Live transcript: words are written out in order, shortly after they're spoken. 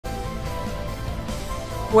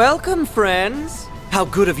Welcome, friends. How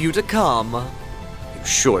good of you to come. You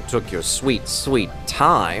sure took your sweet, sweet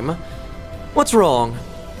time. What's wrong?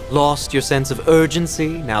 Lost your sense of urgency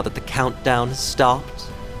now that the countdown has stopped?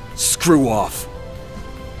 Screw off.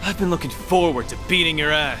 I've been looking forward to beating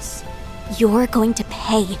your ass. You're going to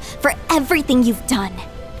pay for everything you've done.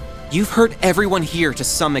 You've hurt everyone here to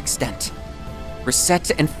some extent.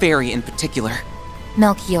 Reset and Fairy in particular.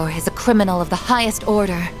 Melchior is a criminal of the highest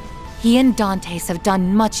order. He and Dantes have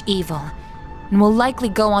done much evil, and will likely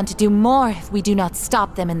go on to do more if we do not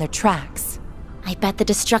stop them in their tracks. I bet the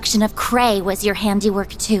destruction of Cray was your handiwork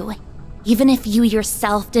too. Even if you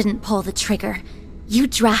yourself didn't pull the trigger, you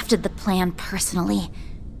drafted the plan personally.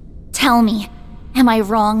 Tell me, am I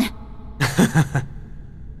wrong?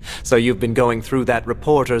 So you've been going through that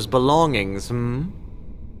reporter's belongings, hmm?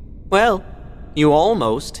 Well, you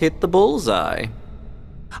almost hit the bullseye.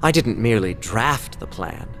 I didn't merely draft the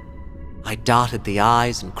plan. I dotted the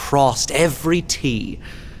I's and crossed every T.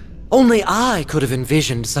 Only I could have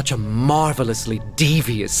envisioned such a marvelously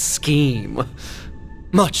devious scheme.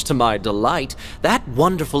 Much to my delight, that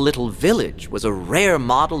wonderful little village was a rare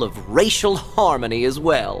model of racial harmony as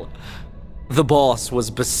well. The boss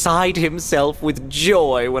was beside himself with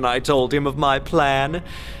joy when I told him of my plan.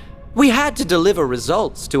 We had to deliver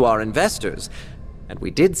results to our investors, and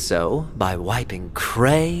we did so by wiping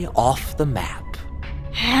Cray off the map.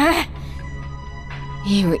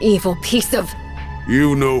 You evil piece of...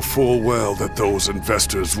 You know full well that those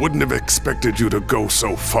investors wouldn't have expected you to go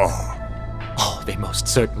so far. Oh, they most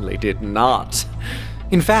certainly did not.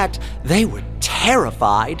 In fact, they were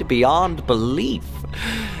terrified beyond belief.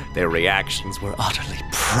 Their reactions were utterly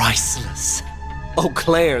priceless. Eau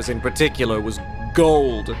Claire's in particular was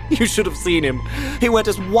gold. You should have seen him. He went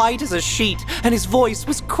as white as a sheet, and his voice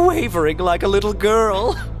was quavering like a little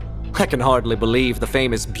girl. I can hardly believe the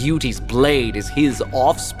famous beauty's blade is his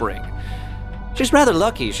offspring. She's rather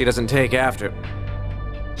lucky she doesn't take after...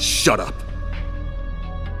 Shut up.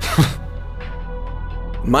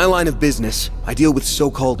 In my line of business, I deal with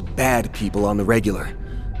so-called bad people on the regular.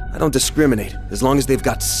 I don't discriminate, as long as they've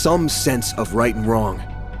got some sense of right and wrong.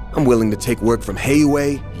 I'm willing to take work from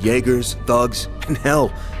Hayway, Jaegers, thugs, and hell,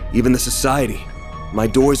 even the society. My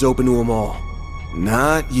door's open to them all.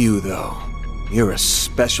 Not you, though. You're a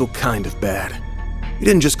special kind of bad. You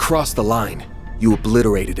didn't just cross the line, you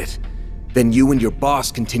obliterated it. Then you and your boss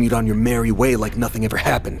continued on your merry way like nothing ever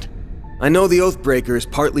happened. I know the Oathbreaker is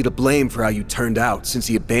partly to blame for how you turned out since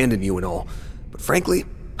he abandoned you and all, but frankly,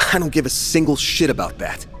 I don't give a single shit about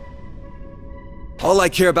that. All I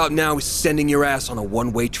care about now is sending your ass on a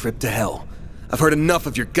one-way trip to hell. I've heard enough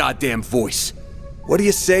of your goddamn voice. What do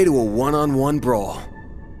you say to a one-on-one brawl?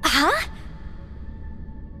 Huh?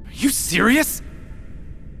 Are you serious?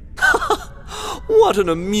 What an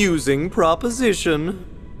amusing proposition.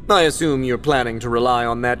 I assume you're planning to rely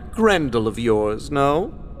on that Grendel of yours,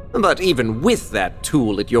 no? But even with that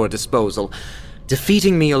tool at your disposal,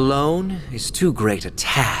 defeating me alone is too great a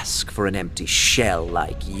task for an empty shell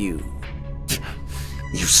like you.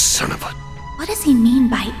 You son of a... What does he mean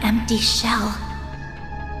by empty shell?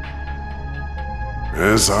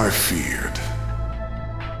 As I feared.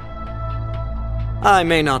 I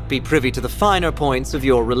may not be privy to the finer points of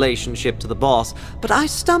your relationship to the boss, but I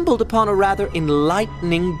stumbled upon a rather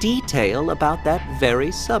enlightening detail about that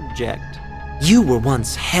very subject. You were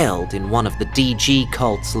once held in one of the DG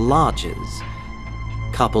cult's lodges.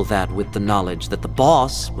 Couple that with the knowledge that the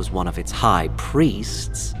boss was one of its high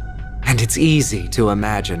priests, and it's easy to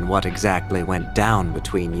imagine what exactly went down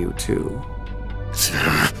between you two.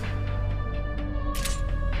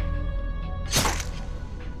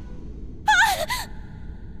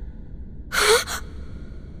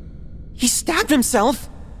 He stabbed himself!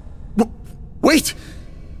 Wait!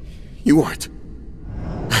 You aren't.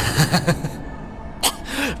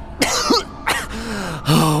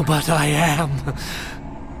 Oh, but I am.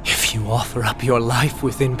 If you offer up your life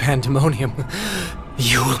within Pandemonium,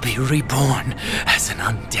 you will be reborn as an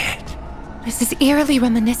undead. This is eerily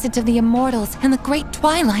reminiscent of the Immortals and the Great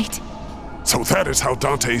Twilight. So that is how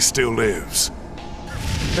Dante still lives.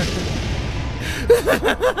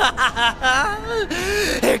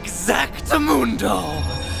 Exactamundo!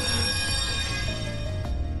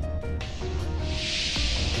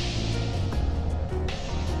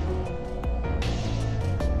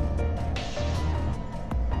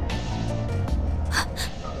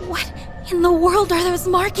 What in the world are those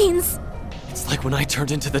markings? It's like when I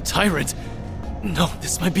turned into the Tyrant. No,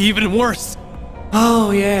 this might be even worse.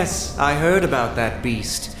 Oh yes, I heard about that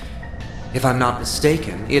beast. If I'm not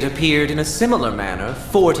mistaken, it appeared in a similar manner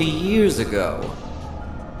 40 years ago.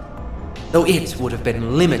 Though it would have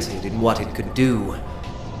been limited in what it could do.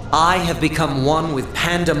 I have become one with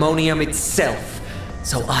pandemonium itself,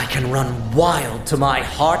 so I can run wild to my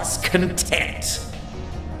heart's content.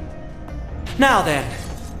 Now then,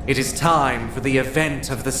 it is time for the event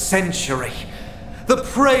of the century. The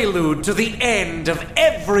prelude to the end of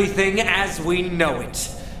everything as we know it.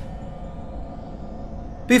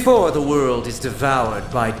 Before the world is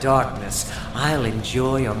devoured by darkness, I'll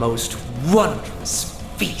enjoy a most wondrous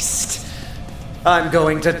feast. I'm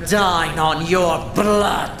going to dine on your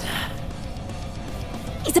blood.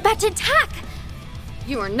 He's about to attack!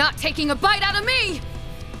 You are not taking a bite out of me!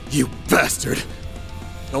 You bastard!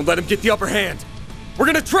 Don't let him get the upper hand! We're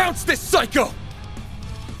gonna trounce this psycho!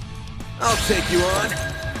 I'll take you on.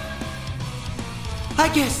 I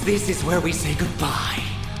guess this is where we say goodbye.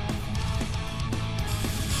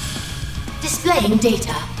 Displaying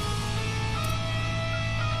data.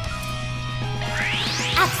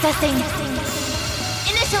 Accessing.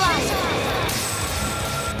 Initialize.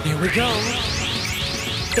 Here we go.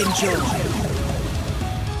 Enjoy.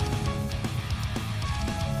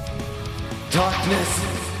 Darkness,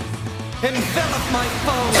 envelop my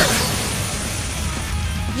foe.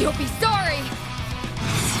 You'll be sorry!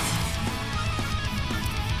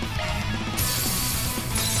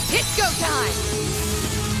 It's go time!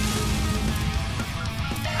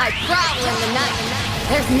 I prowl in the night.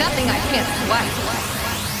 There's nothing I can't swipe.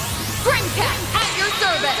 Spring Cat at your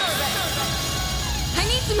service! I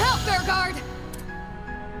need some help, Bearguard!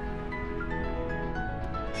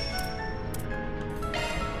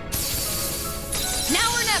 Now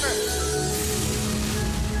or never!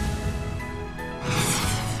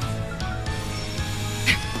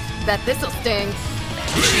 Bet this'll sting.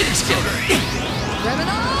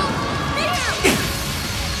 Criminal! Here!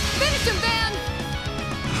 Finish him, Van!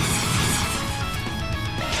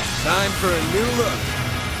 Time for a new look.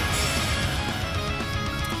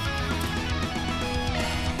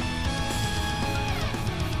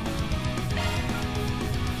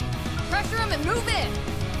 Pressure him and move in!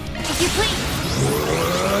 If you please.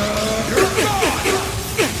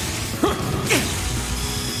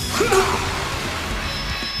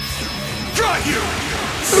 Got you!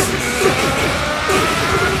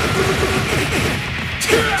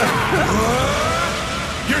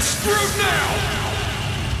 You're screwed now!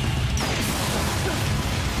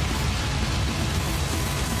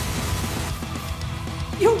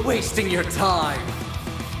 You're wasting your time.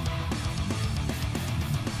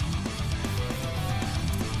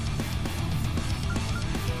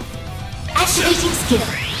 Activating skill.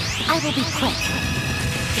 I will be quick.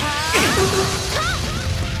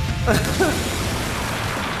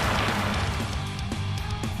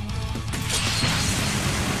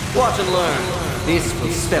 Watch and learn. This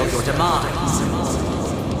will spell your demise.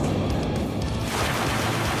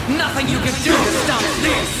 Nothing you can do to stop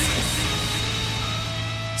this!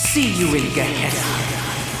 See you in Gehenna.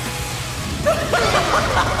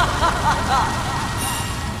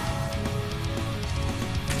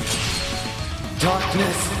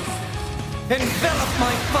 Darkness, envelop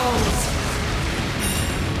my foes!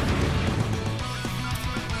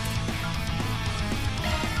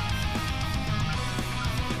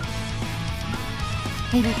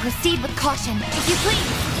 May we proceed with caution, if you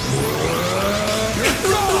please.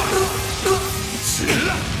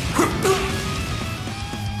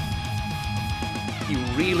 You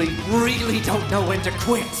really don't know when to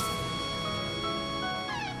quit.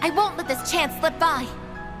 I won't let this chance slip by.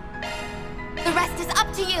 The rest is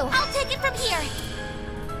up to you. I'll take it from here.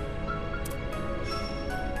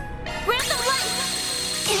 Grant them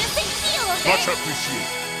life. Innocent heal, okay? Much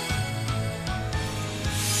appreciated.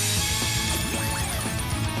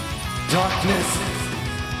 Darkness,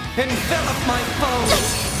 envelop my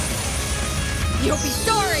foes! You'll be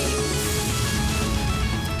sorry!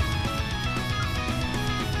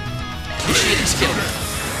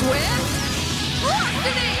 Swift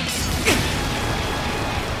velocity!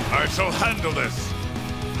 I shall handle this.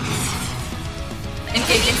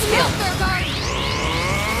 Engaging skill, Bearguard!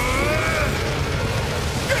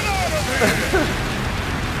 Get out of here!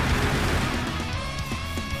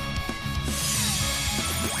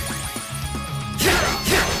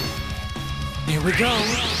 Here we go.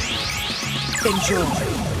 Enjoy.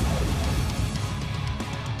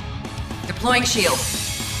 Deploying shield.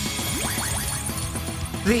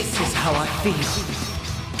 This is how I feel.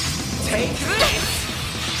 Take this!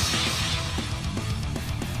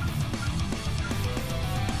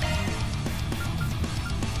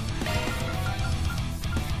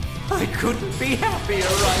 I couldn't be happier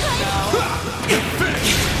right now.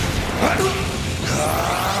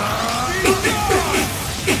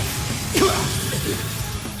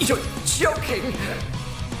 You're joking!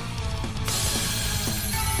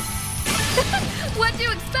 What'd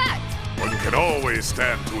you expect? One can always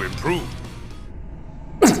stand to improve.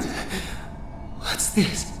 What's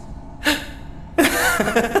this?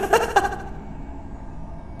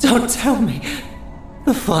 Don't tell me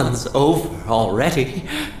the fun's over already.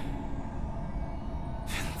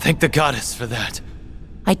 Thank the goddess for that.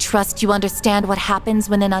 I trust you understand what happens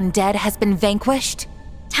when an undead has been vanquished?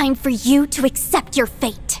 Time for you to accept your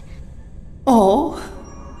fate. Oh,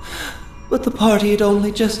 but the party had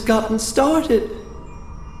only just gotten started.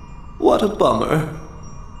 What a bummer.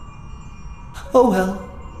 Oh well.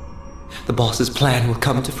 The boss's plan will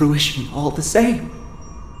come to fruition all the same.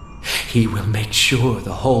 He will make sure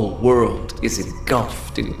the whole world is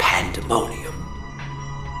engulfed in pandemonium.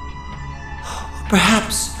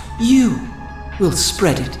 Perhaps you will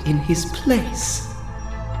spread it in his place.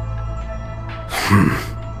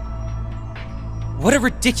 What a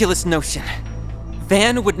ridiculous notion.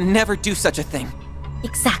 Van would never do such a thing.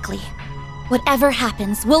 Exactly. Whatever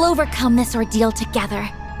happens, we'll overcome this ordeal together.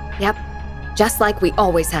 Yep, just like we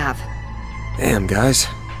always have. Damn, guys.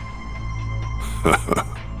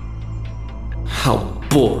 How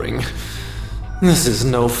boring. This is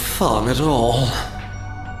no fun at all.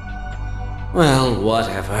 Well,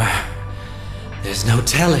 whatever. There's no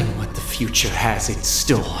telling what the future has in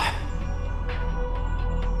store.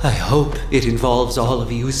 I hope it involves all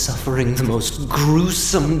of you suffering the most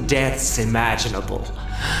gruesome deaths imaginable.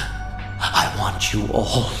 I want you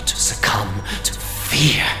all to succumb to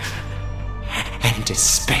fear and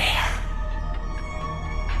despair.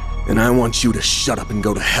 And I want you to shut up and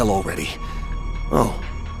go to hell already. Oh,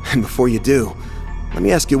 and before you do, let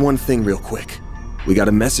me ask you one thing real quick. We got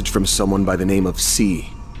a message from someone by the name of C.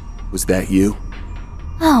 Was that you?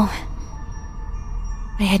 Oh.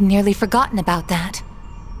 I had nearly forgotten about that.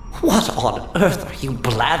 What on earth are you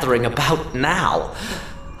blathering about now?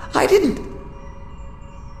 I didn't...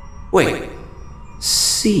 Wait.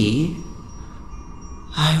 C?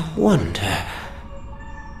 I wonder...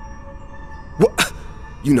 What?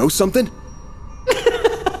 You know something?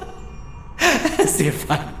 As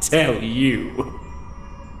if I tell you.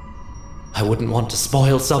 I wouldn't want to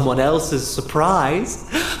spoil someone else's surprise,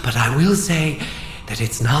 but I will say that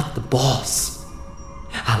it's not the boss.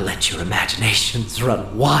 I'll let your imaginations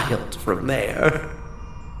run wild from there.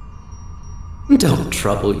 Don't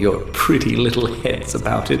trouble your pretty little heads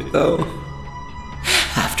about it, though.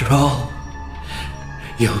 After all,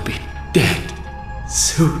 you'll be dead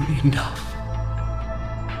soon enough.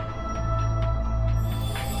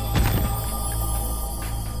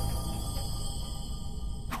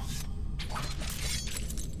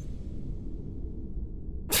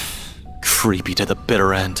 Creepy to the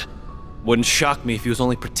bitter end. Wouldn't shock me if he was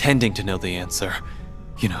only pretending to know the answer.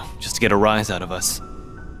 You know, just to get a rise out of us.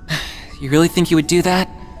 You really think he would do that?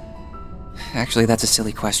 Actually, that's a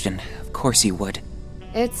silly question. Of course he would.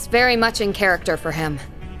 It's very much in character for him.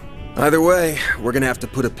 Either way, we're gonna have to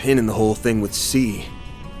put a pin in the whole thing with C.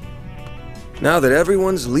 Now that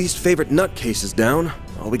everyone's least favorite nutcase is down,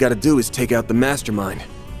 all we gotta do is take out the mastermind.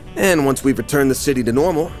 And once we've returned the city to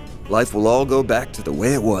normal, life will all go back to the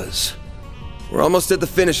way it was. We're almost at the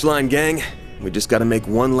finish line, gang. We just gotta make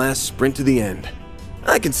one last sprint to the end.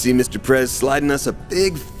 I can see Mr. Prez sliding us a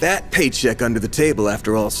big, fat paycheck under the table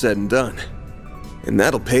after all's said and done. And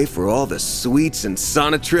that'll pay for all the sweets and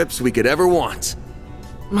sauna trips we could ever want.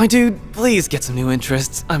 My dude, please get some new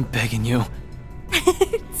interests. I'm begging you.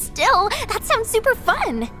 Still, that sounds super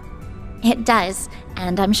fun. It does,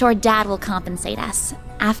 and I'm sure Dad will compensate us.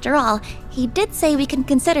 After all, he did say we can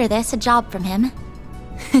consider this a job from him.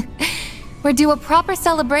 We're due a proper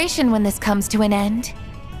celebration when this comes to an end.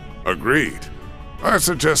 Agreed. I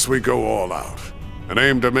suggest we go all out, and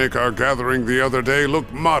aim to make our gathering the other day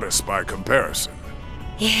look modest by comparison.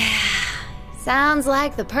 Yeah, sounds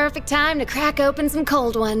like the perfect time to crack open some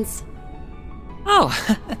cold ones. Oh,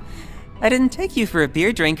 I didn't take you for a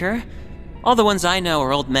beer drinker. All the ones I know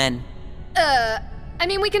are old men. I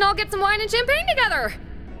mean, we can all get some wine and champagne together.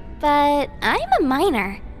 But I'm a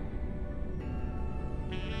minor.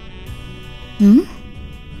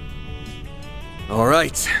 All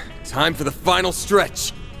right, time for the final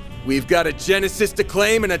stretch. We've got a Genesis to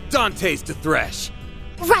claim and a Dante's to thresh.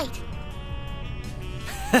 Right.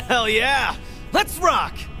 Hell yeah! Let's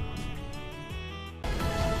rock!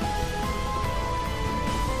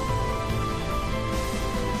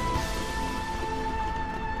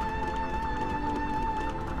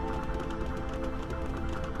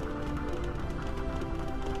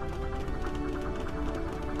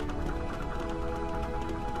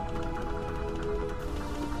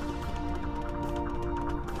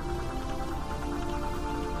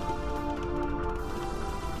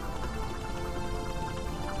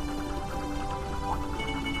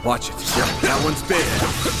 Watch it. That one's big.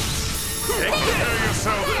 Prepare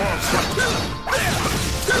yourself for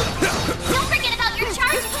Don't forget about your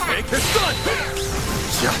charge attack! This one!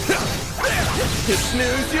 You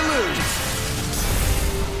snooze, you lose.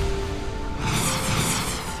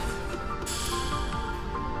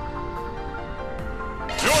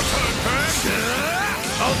 your turn, man!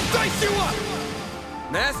 I'll dice you up!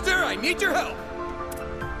 Master, I need your help!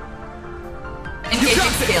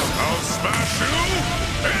 Engaging skill. I'll smash you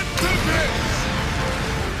into bits!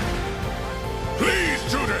 Please,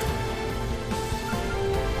 Judith!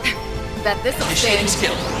 Bet this'll Initiating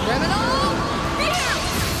sting. skill. Criminal! Fear!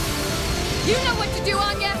 You know what to do,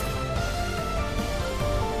 Anya?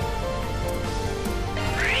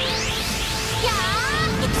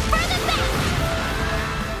 Yeah! It's further back!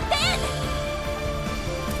 Then!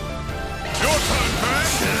 Your turn, man!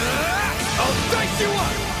 I'll dice you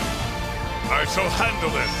up! I shall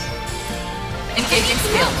handle this! Engaging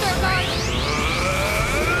skill.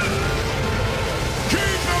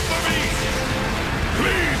 King of the beast!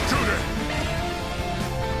 Please, Judith!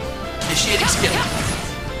 Initiating skill.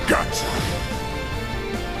 Gotcha!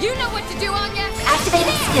 You know what to do, Anya?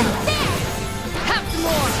 Activated skill. There! Have some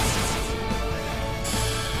more!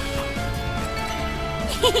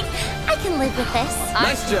 I can live with this.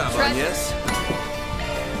 Nice job, trust- Agnes.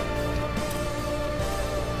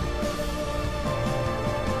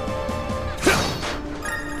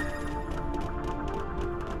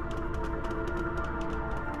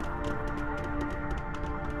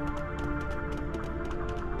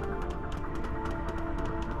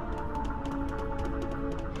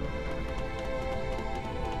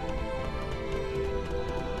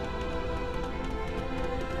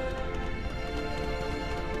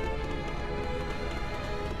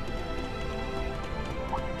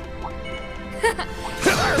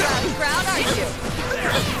 Proud, aren't you?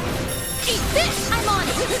 Eat this! I'm on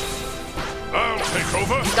it! I'll take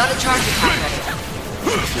over! Got a charge attack ready.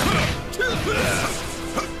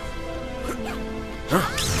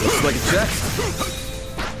 Looks like a check.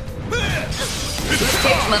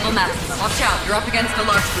 Stage level maximum. Watch out, you're up against a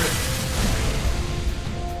large group.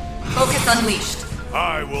 Focus unleashed.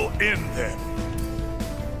 I will end them!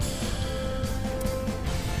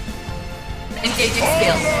 Engaging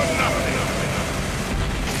skill.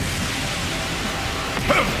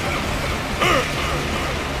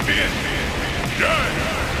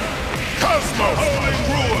 Cosmos! Holding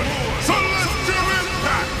ruin! Celestial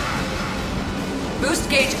impact! Boost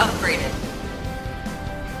gauge upgraded.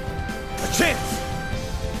 A chance!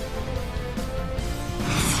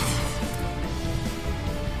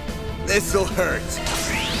 This'll hurt.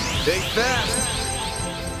 Think fast.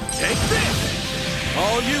 Take this!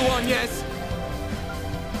 All you, Agnes!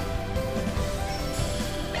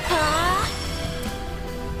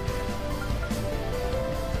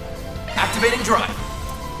 Activating drive.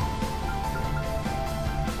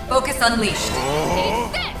 Focus unleashed.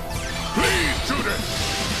 Please, Judith!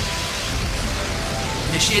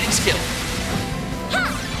 Initiating skill.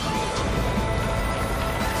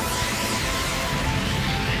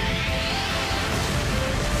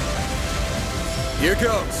 Here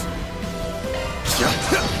goes.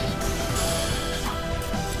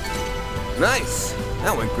 Nice.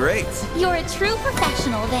 That went great. You're a true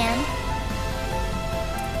professional, Van.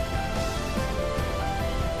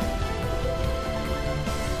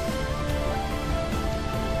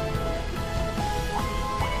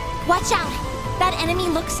 Watch out! That enemy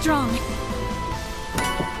looks strong.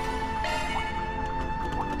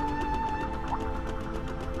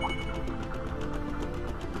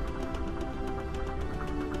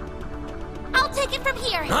 I'll take it from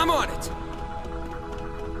here! I'm on it.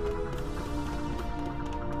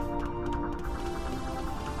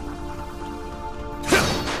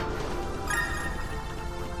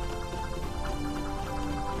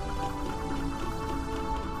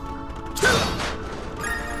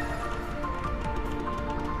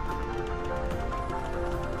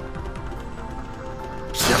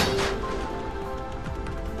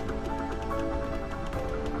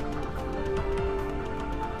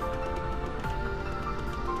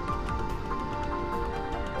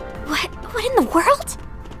 What in the world?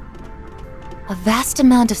 A vast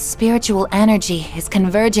amount of spiritual energy is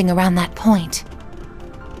converging around that point.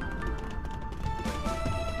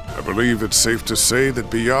 I believe it's safe to say that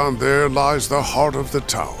beyond there lies the heart of the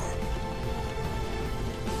tower.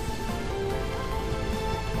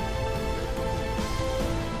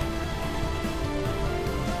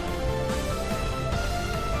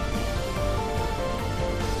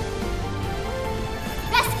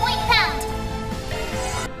 Best point found!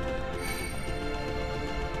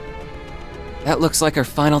 That looks like our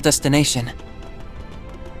final destination.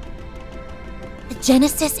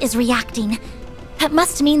 Genesis is reacting. That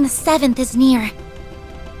must mean the 7th is near.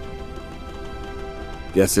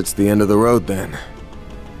 Guess it's the end of the road then.